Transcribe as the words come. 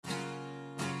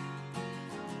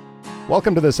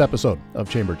Welcome to this episode of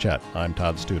Chamber Chat. I'm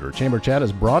Todd Studer. Chamber Chat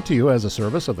is brought to you as a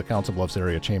service of the Council Bluffs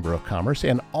Area Chamber of Commerce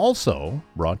and also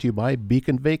brought to you by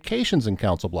Beacon Vacations in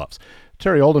Council Bluffs.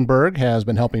 Terry Oldenburg has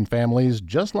been helping families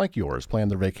just like yours plan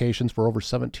their vacations for over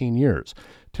 17 years.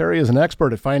 Terry is an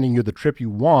expert at finding you the trip you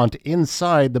want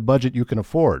inside the budget you can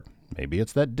afford. Maybe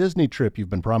it's that Disney trip you've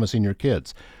been promising your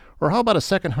kids. Or how about a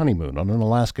second honeymoon on an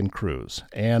Alaskan cruise?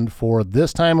 And for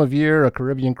this time of year, a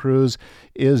Caribbean cruise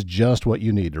is just what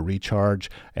you need to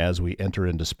recharge as we enter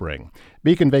into spring.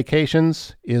 Beacon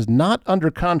Vacations is not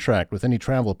under contract with any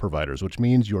travel providers, which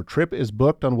means your trip is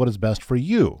booked on what is best for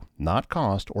you, not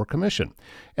cost or commission.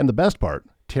 And the best part,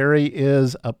 Terry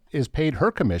is paid her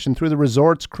commission through the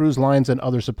resorts, cruise lines, and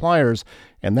other suppliers,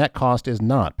 and that cost is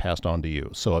not passed on to you.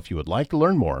 So if you would like to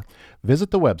learn more,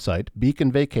 visit the website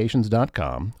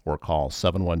beaconvacations.com or call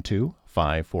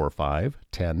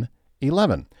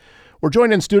 712-545-1011. We're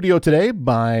joined in studio today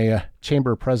by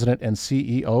Chamber President and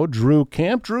CEO Drew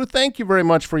Kamp. Drew, thank you very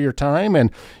much for your time, and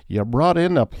you brought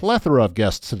in a plethora of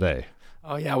guests today.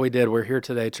 Oh, yeah, we did. We're here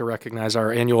today to recognize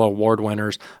our annual award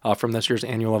winners from this year's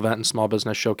annual event and small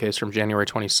business showcase from January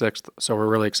 26th. So we're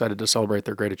really excited to celebrate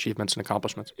their great achievements and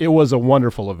accomplishments. It was a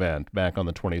wonderful event back on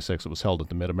the 26th. It was held at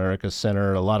the Mid-America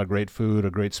Center. A lot of great food, a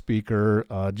great speaker.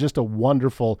 Just a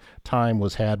wonderful time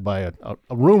was had by a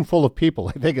room full of people.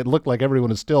 I think it looked like everyone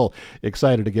is still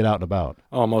excited to get out and about.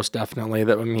 Oh, most definitely.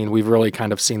 We've really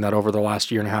kind of seen that over the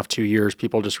last year and a half, 2 years.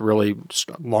 People just really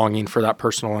longing for that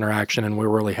personal interaction, and we're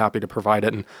really happy to provide it.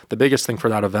 And the biggest thing for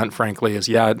that event, frankly, is,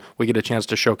 we get a chance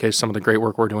to showcase some of the great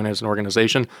work we're doing as an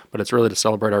organization, but it's really to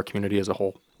celebrate our community as a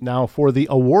whole. Now, for the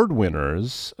award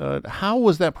winners, how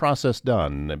was that process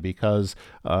done? Because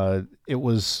it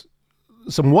was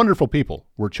some wonderful people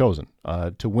were chosen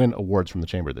to win awards from the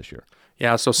Chamber this year.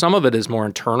 Yeah, so some of it is more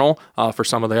internal for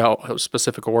some of the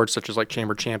specific awards, such as like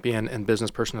Chamber Champion and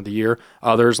Business Person of the Year.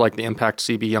 Others, like the Impact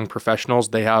CB Young Professionals,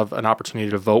 they have an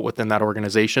opportunity to vote within that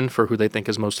organization for who they think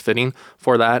is most fitting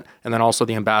for that. And then also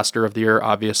the Ambassador of the Year,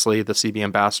 obviously the CB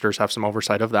ambassadors have some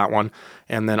oversight of that one.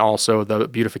 And then also the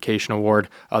Beautification Award,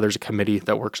 there's a committee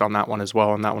that works on that one as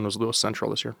well, and that one was Lewis Central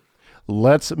this year.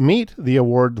 Let's meet the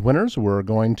award winners. We're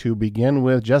going to begin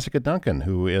with Jessica Duncan,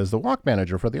 who is the walk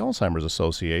manager for the Alzheimer's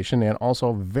Association and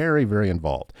also very, very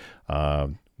involved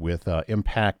with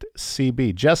Impact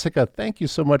CB. Jessica, thank you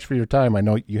so much for your time. I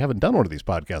know you haven't done one of these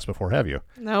podcasts before, have you?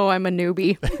 No, I'm a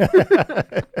newbie.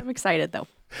 I'm excited, though.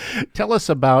 Tell us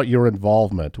about your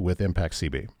involvement with Impact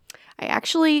CB. I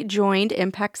actually joined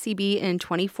Impact CB in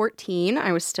 2014.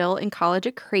 I was still in college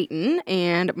at Creighton,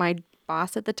 and my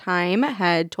boss at the time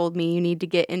had told me you need to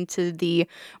get into the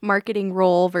marketing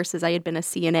role versus I had been a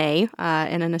CNA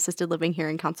in an assisted living here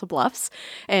in Council Bluffs.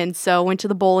 And so went to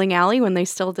the bowling alley when they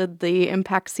still did the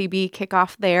Impact CB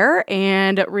kickoff there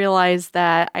and realized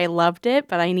that I loved it,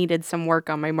 but I needed some work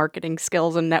on my marketing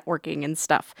skills and networking and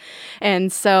stuff.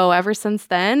 And so ever since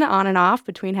then, on and off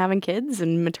between having kids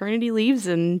and maternity leaves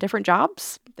and different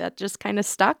jobs, that just kind of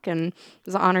stuck, and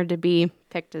was honored to be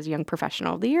picked as Young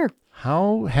Professional of the Year.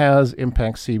 How has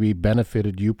Impact CB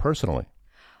benefited you personally?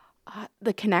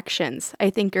 The connections, I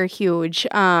think, are huge.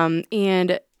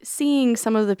 And seeing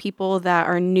some of the people that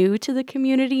are new to the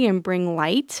community and bring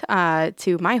light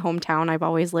to my hometown. I've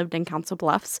always lived in Council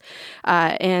Bluffs.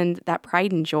 And that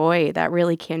pride and joy that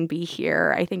really can be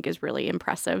here, I think, is really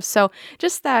impressive. So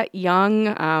just that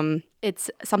young...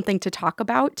 it's something to talk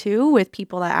about, too, with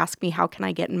people that ask me, how can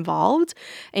I get involved?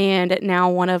 And now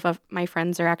one of my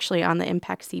friends are actually on the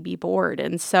Impact CB board.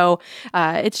 And so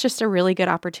it's just a really good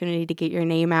opportunity to get your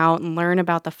name out and learn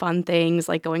about the fun things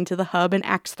like going to the hub and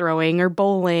axe throwing or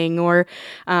bowling. Or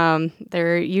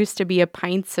there used to be a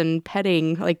pints and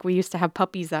petting. Like we used to have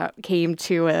puppies that came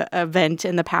to an event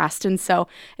in the past. And so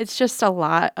it's just a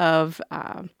lot of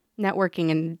networking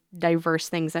and diverse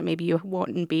things that maybe you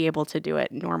wouldn't be able to do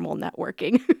at normal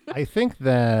networking. I think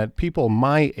that people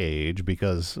my age,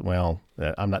 because,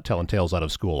 I'm not telling tales out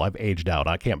of school. I've aged out.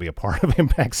 I can't be a part of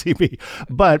Impact CB.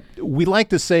 But we like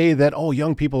to say that,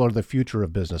 young people are the future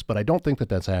of business. But I don't think that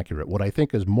that's accurate. What I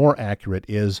think is more accurate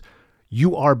is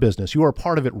you are business. You are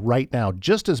part of it right now,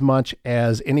 just as much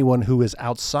as anyone who is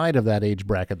outside of that age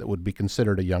bracket that would be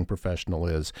considered a young professional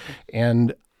is.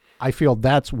 And I feel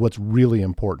that's what's really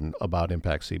important about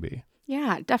Impact CB.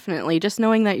 Yeah, definitely. Just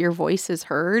knowing that your voice is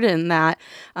heard and that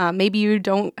maybe you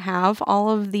don't have all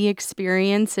of the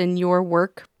experience in your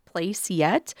workplace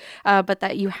yet, but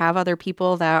that you have other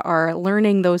people that are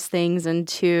learning those things and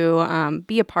to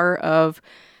be a part of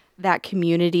that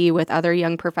community with other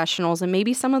young professionals and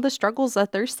maybe some of the struggles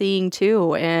that they're seeing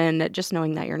too. And just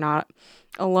knowing that you're not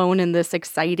alone in this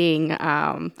exciting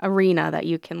arena that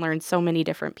you can learn so many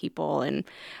different people and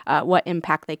what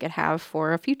impact they could have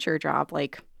for a future job.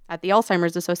 Like at the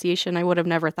Alzheimer's Association, I would have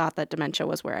never thought that dementia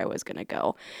was where I was going to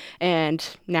go. And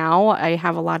now I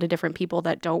have a lot of different people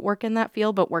that don't work in that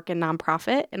field, but work in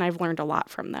nonprofit, and I've learned a lot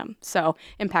from them. So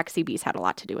Impact CB's had a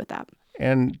lot to do with that.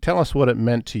 And tell us what it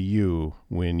meant to you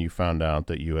when you found out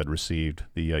that you had received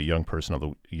the Young Person of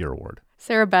the Year award.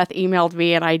 Sarah Beth emailed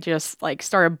me and I just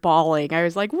started bawling. I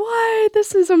was like, what?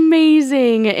 This is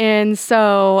amazing. And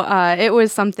so it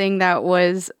was something that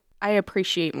I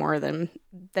appreciate more than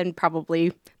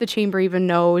probably the chamber even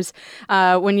knows.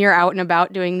 When you're out and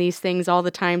about doing these things all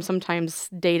the time, sometimes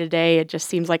day to day, it just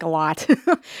seems like a lot.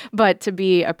 But to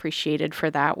be appreciated for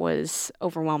that was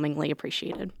overwhelmingly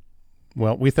appreciated.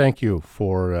 Well, we thank you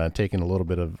for taking a little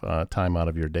bit of time out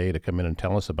of your day to come in and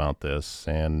tell us about this,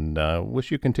 and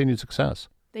wish you continued success.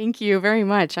 Thank you very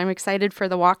much. I'm excited for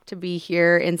the walk to be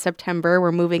here in September.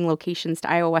 We're moving locations to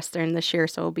Iowa Western this year,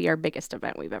 so it'll be our biggest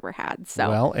event we've ever had. So,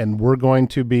 well, and we're going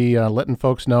to be letting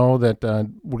folks know that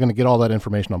we're going to get all that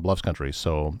information on Bluffs Country,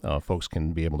 so folks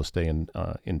can be able to stay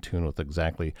in tune with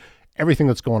exactly everything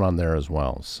that's going on there as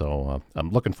well. So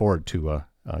I'm looking forward to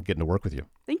getting to work with you.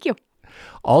 Thank you.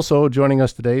 Also joining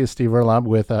us today is Steve Erlab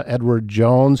with Edward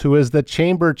Jones, who is the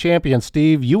chamber champion.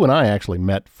 Steve, you and I actually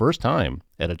met first time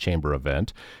at a chamber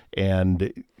event,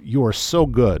 and you are so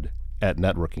good at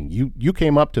networking. You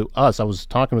came up to us. I was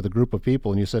talking with a group of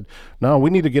people, and you said, no, we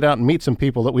need to get out and meet some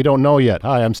people that we don't know yet.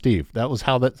 Hi, I'm Steve. That was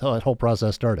how that whole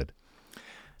process started.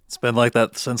 It's been like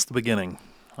that since the beginning.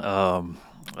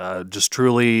 Just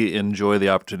truly enjoy the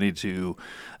opportunity to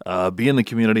be in the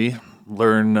community,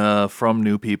 learn from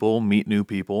new people, meet new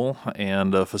people,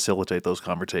 and facilitate those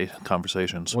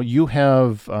conversations. Well, you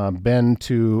have been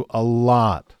to a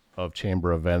lot of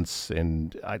chamber events,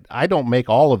 and I don't make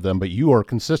all of them, but you are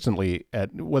consistently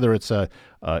at, whether it's a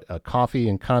coffee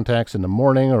and contacts in the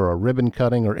morning or a ribbon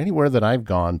cutting or anywhere that I've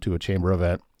gone to a chamber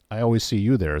event, I always see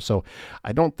you there. So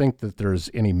I don't think that there's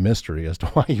any mystery as to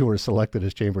why you were selected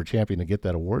as chamber champion to get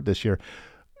that award this year.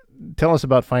 Tell us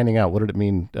about finding out. What did it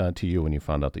mean to you when you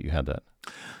found out that you had that?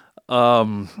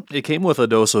 It came with a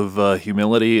dose of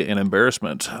humility and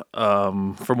embarrassment.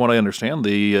 From what I understand,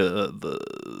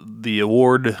 the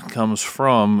award comes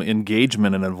from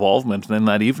engagement and involvement. And then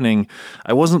that evening,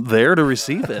 I wasn't there to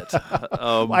receive it.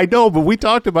 I know, but we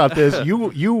talked about this.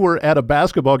 You were at a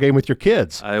basketball game with your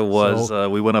kids. I was. So.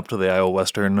 We went up to the Iowa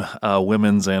Western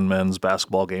women's and men's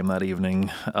basketball game that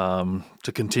evening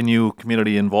to continue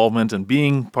community involvement and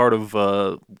being part of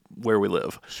where we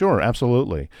live. Sure,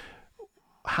 absolutely.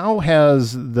 How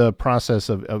has the process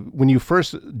of when you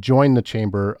first joined the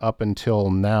chamber up until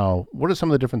now, what are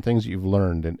some of the different things that you've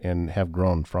learned and have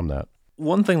grown from that?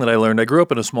 One thing that I learned, I grew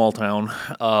up in a small town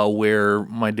where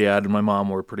my dad and my mom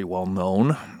were pretty well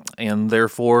known, and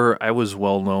therefore I was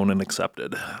well known and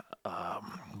accepted.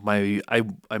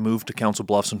 I moved to Council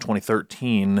Bluffs in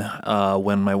 2013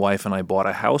 when my wife and I bought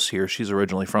a house here. She's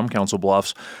originally from Council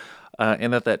Bluffs.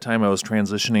 And at that time, I was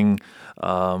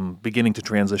beginning to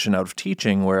transition out of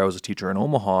teaching, where I was a teacher in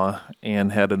Omaha,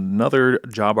 and had another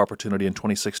job opportunity in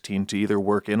 2016 to either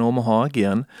work in Omaha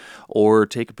again or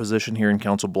take a position here in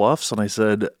Council Bluffs. And I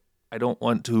said, I don't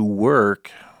want to work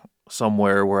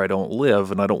somewhere where I don't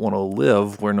live, and I don't want to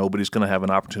live where nobody's going to have an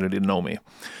opportunity to know me.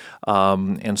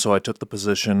 And so I took the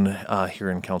position here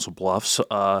in Council Bluffs,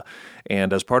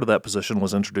 and as part of that position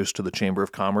was introduced to the Chamber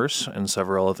of Commerce and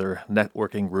several other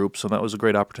networking groups, and that was a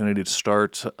great opportunity to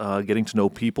start getting to know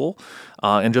people.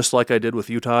 And just like I did with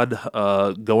you, Todd,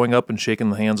 going up and shaking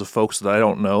the hands of folks that I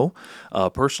don't know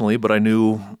personally, but I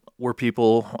knew were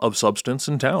people of substance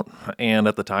in town. And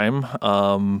at the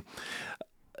time,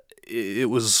 it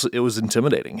was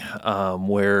intimidating,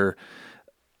 where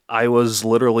I was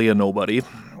literally a nobody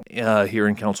here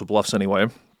in Council Bluffs anyway,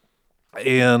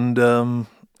 and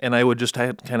I would just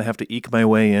kind of have to eke my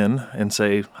way in and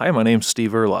say, "Hi, my name's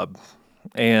Steve Erlab,"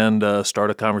 and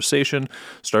start a conversation,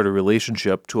 start a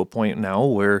relationship to a point now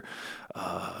where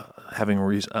having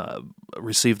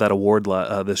received that award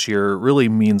this year really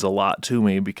means a lot to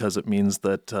me, because it means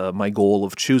that my goal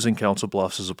of choosing Council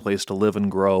Bluffs as a place to live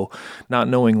and grow, not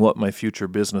knowing what my future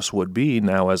business would be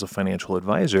now as a financial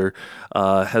advisor,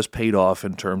 has paid off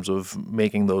in terms of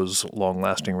making those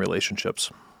long-lasting relationships.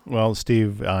 Well,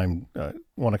 Steve, I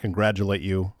want to congratulate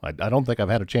you. I don't think I've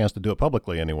had a chance to do it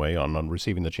publicly anyway on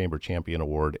receiving the Chamber Champion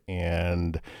Award,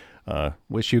 and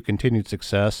wish you continued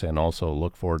success, and also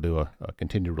look forward to a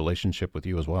continued relationship with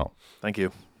you as well. Thank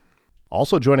you.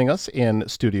 Also joining us in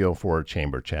studio for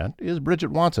Chamber Chat is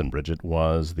Bridget Watson. Bridget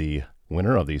was the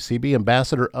winner of the CB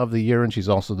Ambassador of the Year, and she's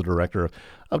also the Director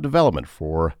of Development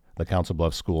for the Council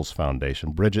Bluffs Schools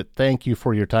Foundation. Bridget, thank you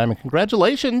for your time, and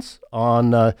congratulations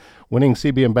on winning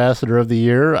CB Ambassador of the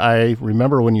Year. I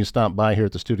remember when you stopped by here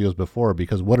at the studios before,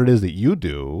 because what it is that you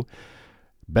do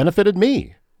benefited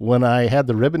me when I had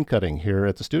the ribbon cutting here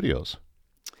at the studios.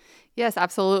 Yes,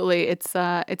 absolutely. It's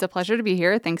a pleasure to be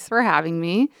here. Thanks for having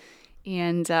me.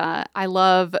 And I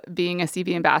love being a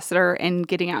CB ambassador and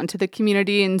getting out into the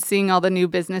community and seeing all the new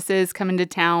businesses come into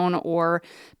town, or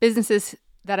businesses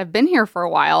that have been here for a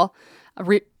while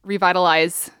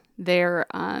revitalize their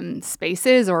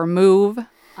spaces or move.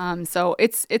 So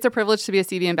it's a privilege to be a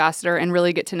CB ambassador and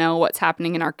really get to know what's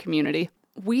happening in our community.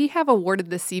 We have awarded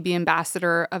the CB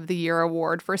Ambassador of the Year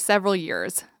award for several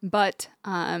years, but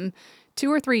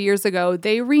 2 or 3 years ago,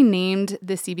 they renamed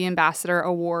the CB Ambassador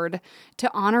Award to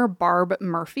honor Barb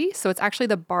Murphy. So it's actually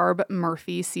the Barb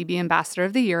Murphy CB Ambassador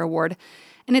of the Year Award.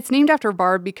 And it's named after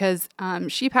Barb because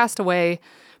she passed away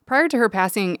prior to her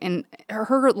passing, and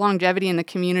her longevity in the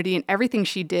community and everything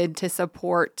she did to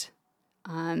support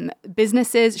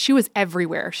businesses. She was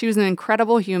everywhere. She was an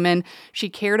incredible human. She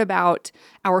cared about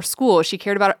our school. She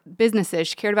cared about businesses.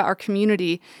 She cared about our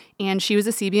community. And she was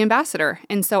a CB ambassador.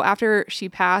 And so after she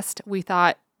passed, we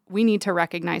thought we need to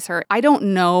recognize her. I don't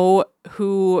know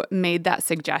who made that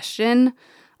suggestion,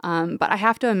 but I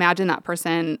have to imagine that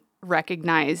person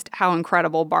recognized how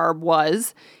incredible Barb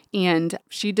was, and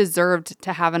she deserved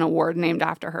to have an award named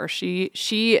after her.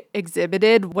 She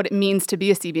exhibited what it means to be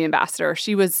a CB ambassador.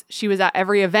 She was at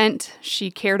every event.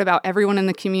 She cared about everyone in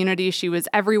the community. She was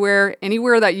everywhere,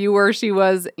 anywhere that you were, she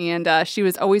was, and she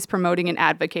was always promoting and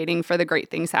advocating for the great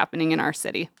things happening in our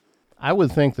city. I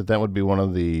would think that would be one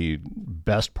of the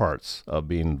best parts of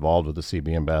being involved with the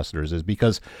CB ambassadors, is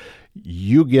because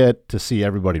you get to see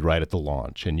everybody right at the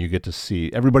launch, and you get to see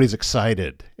everybody's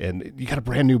excited, and you got a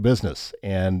brand new business,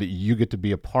 and you get to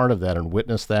be a part of that and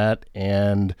witness that.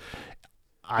 And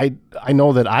I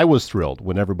know that I was thrilled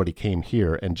when everybody came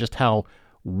here, and just how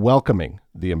welcoming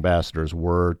the ambassadors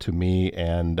were to me,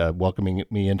 and welcoming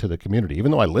me into the community, even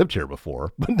though I lived here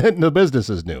before, but the business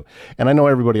is new. And I know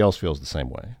everybody else feels the same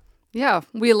way. Yeah,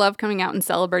 we love coming out and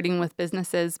celebrating with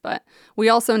businesses, but we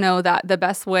also know that the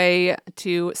best way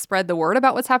to spread the word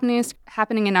about what's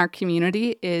happening in our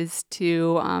community is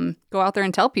to go out there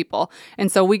and tell people. And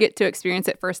so we get to experience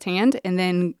it firsthand, and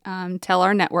then tell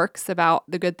our networks about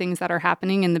the good things that are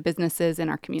happening in the businesses in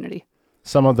our community.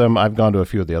 Some of them, I've gone to a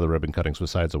few of the other ribbon cuttings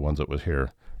besides the ones that was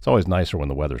here. It's always nicer when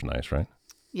the weather's nice, right?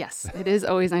 Yes, it is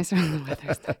always nicer when the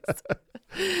weather's nice.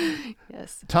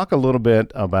 Yes. Talk a little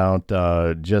bit about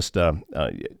just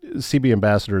CB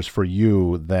ambassadors for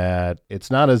you, that it's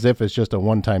not as if it's just a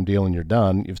one-time deal and you're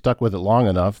done. You've stuck with it long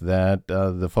enough that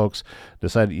the folks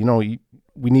decided,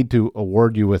 we need to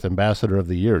award you with Ambassador of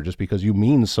the Year just because you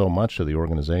mean so much to the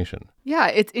organization. Yeah,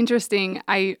 it's interesting.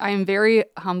 I am very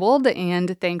humbled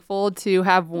and thankful to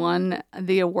have won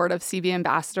the award of CB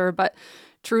Ambassador, but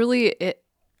truly,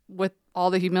 with all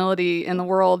the humility in the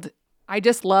world, I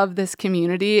just love this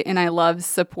community, and I love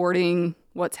supporting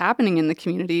what's happening in the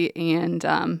community. And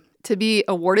to be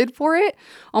awarded for it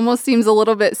almost seems a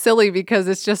little bit silly, because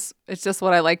it's just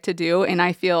what I like to do, and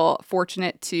I feel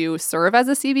fortunate to serve as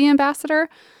a CB ambassador.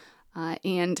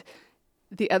 And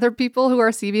the other people who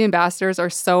are CB ambassadors are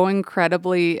so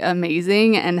incredibly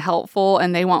amazing and helpful,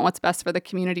 and they want what's best for the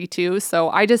community too. So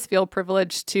I just feel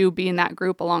privileged to be in that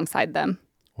group alongside them.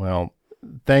 Well,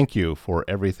 thank you for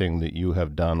everything that you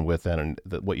have done with that, and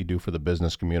what you do for the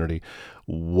business community,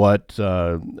 what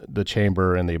the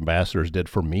Chamber and the ambassadors did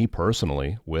for me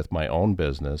personally with my own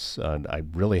business. I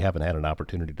really haven't had an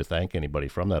opportunity to thank anybody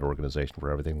from that organization for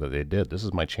everything that they did. This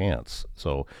is my chance.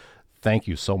 So thank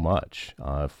you so much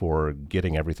for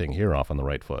getting everything here off on the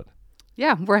right foot.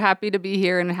 Yeah, we're happy to be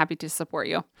here and happy to support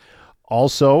you.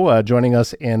 Also joining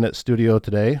us in studio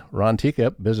today, Ron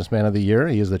Teacup, Businessman of the Year.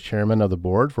 He is the chairman of the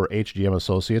board for HGM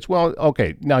Associates. Well,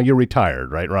 okay, now you're retired,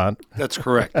 right, Ron? That's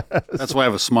correct. That's why I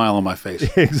have a smile on my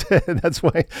face. That's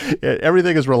why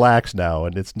everything is relaxed now,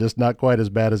 and it's just not quite as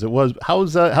bad as it was.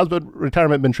 How's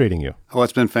retirement been treating you? Oh,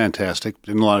 it's been fantastic.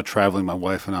 Doing a lot of traveling, my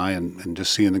wife and I, and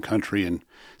just seeing the country and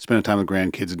spending time with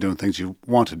grandkids and doing things you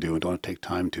want to do and don't take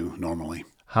time to normally.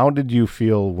 How did you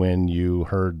feel when you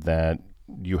heard that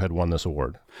you had won this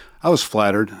award? I was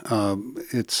flattered.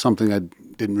 It's something I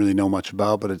didn't really know much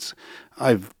about, but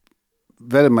I've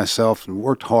vetted myself and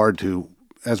worked hard to,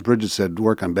 as Bridget said,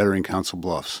 work on bettering Council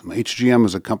Bluffs. HGM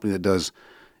is a company that does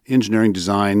engineering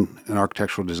design and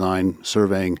architectural design,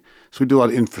 surveying. So we do a lot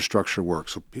of infrastructure work.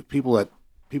 So things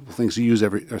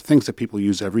that people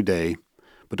use every day,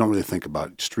 but don't really think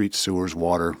about: streets, sewers,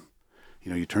 water.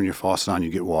 You turn your faucet on, you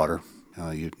get water.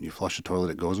 You flush the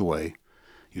toilet, it goes away.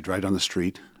 You drive down the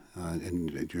street,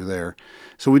 and you're there.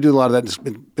 So we do a lot of that. It's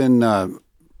been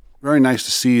very nice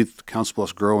to see Council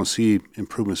Bluffs grow and see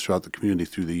improvements throughout the community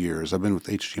through the years. I've been with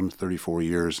HGM 34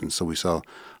 years, and so we saw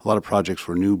a lot of projects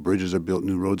where new bridges are built,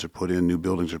 new roads are put in, new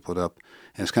buildings are put up,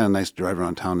 and it's kind of nice to drive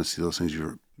around town and see those things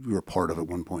you were a part of at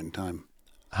one point in time.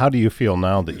 How do you feel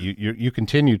now that you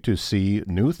continue to see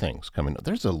new things coming?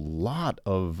 There's a lot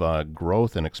of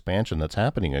growth and expansion that's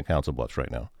happening in Council Bluffs right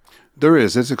now. There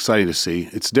is. It's exciting to see.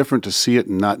 It's different to see it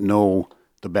and not know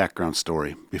the background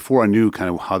story. Before I knew kind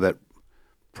of how that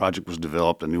project was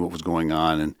developed, I knew what was going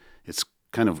on, and it's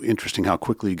kind of interesting how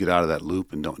quickly you get out of that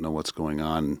loop and don't know what's going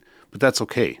on. But that's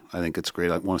okay. I think it's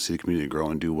great. I want to see the community grow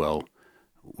and do well,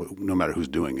 no matter who's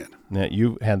doing it. Now,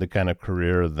 you've had the kind of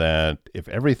career that if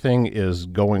everything is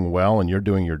going well and you're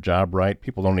doing your job right,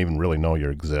 people don't even really know you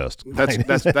exist. That's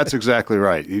exactly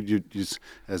right.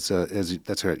 That's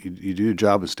right. You do your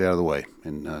job and stay out of the way,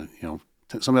 and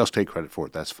somebody else take credit for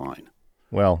it. That's fine.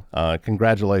 Well,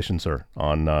 congratulations, sir,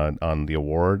 on the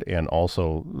award, and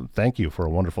also thank you for a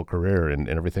wonderful career and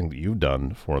everything that you've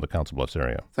done for the Council Bluffs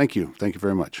area. Thank you. Thank you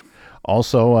very much.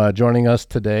 Also joining us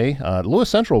today, Lewis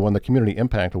Central won the Community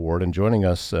Impact Award, and joining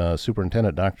us,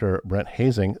 Superintendent Dr. Brent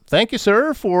Hazing. Thank you,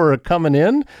 sir, for coming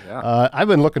in. Yeah. I've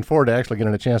been looking forward to actually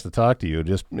getting a chance to talk to you.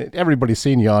 Just everybody's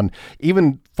seen you on,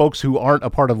 even folks who aren't a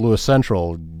part of Lewis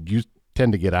Central, you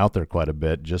tend to get out there quite a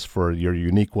bit just for your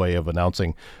unique way of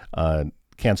announcing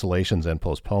cancellations and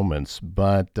postponements.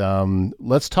 But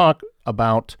let's talk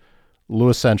about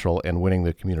Lewis Central and winning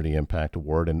the Community Impact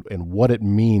Award and what it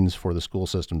means for the school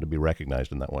system to be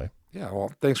recognized in that way. Yeah,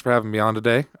 well, thanks for having me on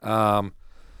today.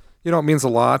 It means a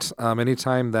lot.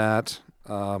 Anytime that,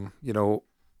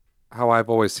 how I've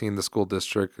always seen the school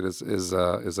district is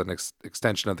an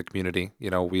extension of the community.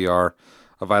 We are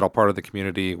a vital part of the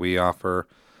community. We offer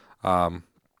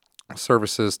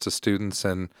services to students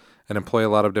and employ a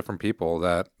lot of different people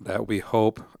that we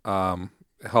hope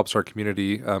helps our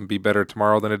community be better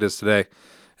tomorrow than it is today.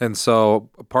 And so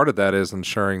part of that is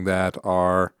ensuring that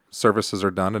our services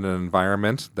are done in an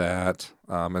environment that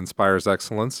inspires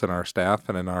excellence in our staff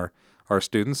and in our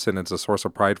students, and it's a source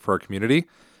of pride for our community.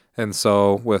 And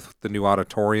so with the new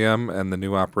auditorium and the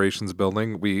new operations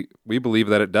building, we believe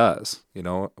that it does.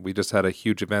 We just had a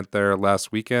huge event there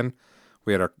last weekend.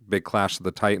 We had our big Clash of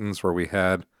the Titans where we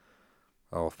had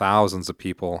thousands of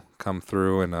people come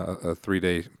through in a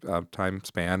 3-day time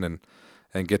span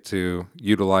and get to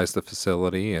utilize the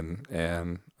facility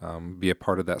and be a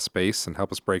part of that space and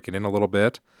help us break it in a little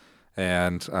bit.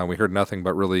 And we heard nothing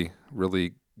but really,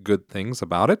 really good things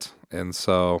about it. And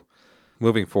so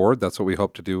moving forward, that's what we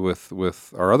hope to do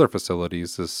with our other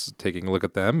facilities, is taking a look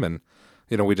at them. And,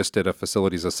 we just did a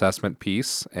facilities assessment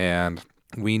piece, and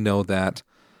we know that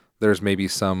there's maybe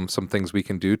some things we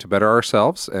can do to better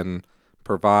ourselves and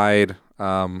provide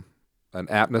an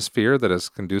atmosphere that is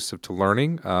conducive to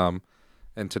learning and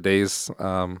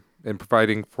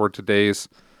providing for today's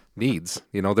needs.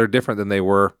 They're different than they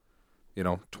were,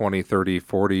 20, 30,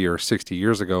 40, or 60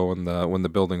 years ago when the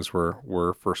buildings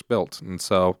were first built. And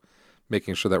so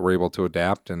making sure that we're able to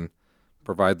adapt and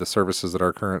provide the services that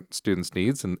our current students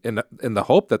needs, and in the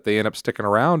hope that they end up sticking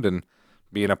around and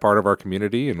being a part of our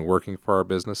community and working for our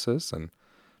businesses and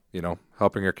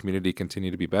helping our community continue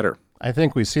to be better. I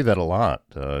think we see that a lot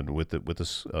with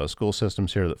the school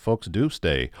systems here, that folks do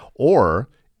stay, or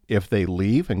if they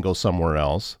leave and go somewhere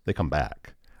else, they come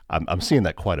back. I'm seeing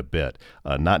that quite a bit,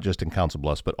 not just in Council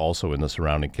Bluffs, but also in the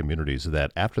surrounding communities,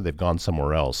 that after they've gone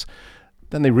somewhere else,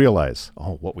 then they realize,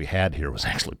 what we had here was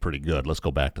actually pretty good. Let's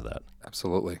go back to that.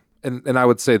 Absolutely. And I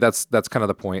would say that's kind of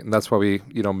the point, and that's why we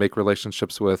make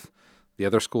relationships with the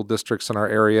other school districts in our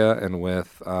area and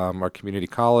with our community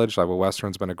college. Iowa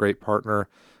Western's been a great partner,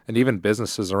 and even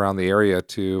businesses around the area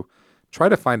to try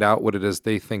to find out what it is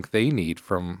they think they need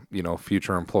from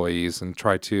future employees, and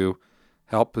try to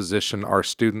help position our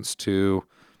students to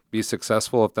be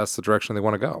successful if that's the direction they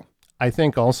want to go. I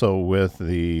think also with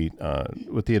the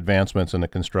advancements in the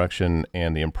construction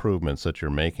and the improvements that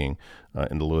you're making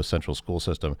in the Lewis Central school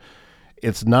system,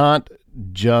 it's not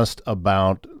just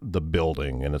about the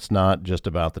building, and it's not just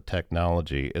about the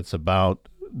technology. It's about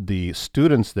the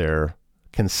students there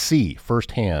can see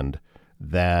firsthand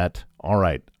that, all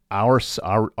right,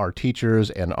 our teachers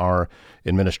and our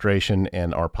administration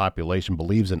and our population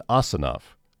believes in us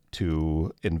enough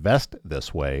to invest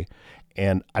this way.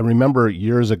 And I remember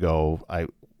years ago,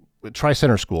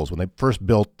 Tri-Center schools, when they first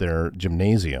built their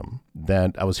gymnasium,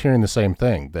 that I was hearing the same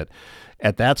thing, that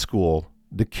at that school,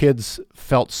 the kids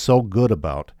felt so good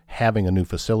about having a new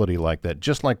facility like that,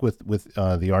 just like with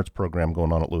the arts program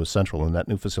going on at Lewis Central and that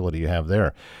new facility you have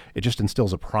there. It just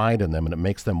instills a pride in them, and it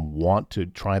makes them want to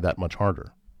try that much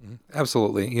harder.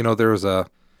 Absolutely. There was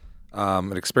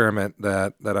an experiment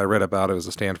that I read about. It was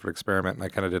a Stanford experiment, and I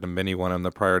kind of did a mini one in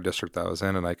the prior district that I was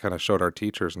in, and I kind of showed our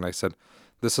teachers, and I said,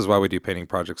 this is why we do painting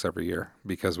projects every year,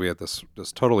 because we had this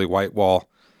totally white wall,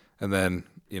 and then,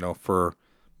 for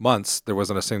months, there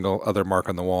wasn't a single other mark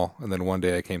on the wall, and then one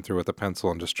day I came through with a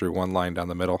pencil and just drew one line down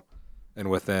the middle, and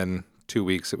within 2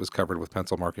 weeks, it was covered with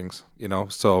pencil markings,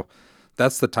 So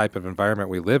that's the type of environment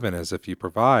we live in, is if you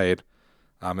provide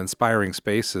inspiring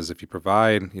spaces, if you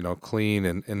provide, clean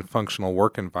and functional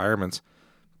work environments,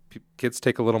 kids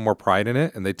take a little more pride in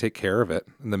it and they take care of it.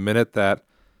 And the minute that,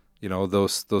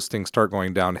 those things start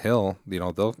going downhill,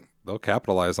 they'll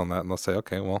capitalize on that and they'll say,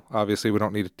 okay, well, obviously we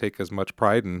don't need to take as much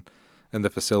pride in the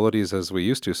facilities as we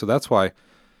used to. So that's why,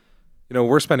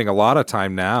 we're spending a lot of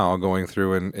time now going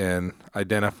through and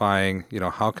identifying,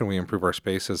 how can we improve our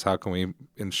spaces? How can we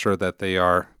ensure that they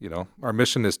are, our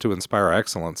mission is to inspire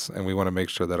excellence, and we want to make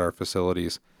sure that our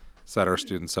facilities set our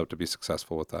students up to be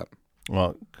successful with that.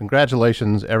 Well,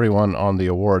 congratulations, everyone, on the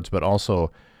awards, but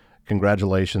also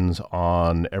congratulations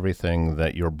on everything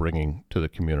that you're bringing to the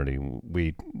community.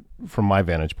 We, from my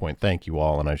vantage point, thank you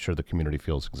all, and I'm sure the community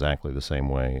feels exactly the same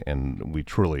way, and we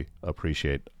truly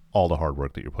appreciate all the hard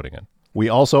work that you're putting in. We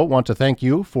also want to thank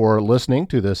you for listening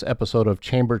to this episode of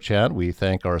Chamber Chat. We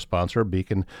thank our sponsor,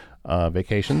 Beacon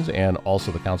Vacations, and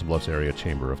also the Council Bluffs Area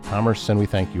Chamber of Commerce, and we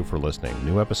thank you for listening.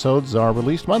 New episodes are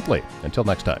released monthly. Until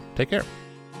next time, take care.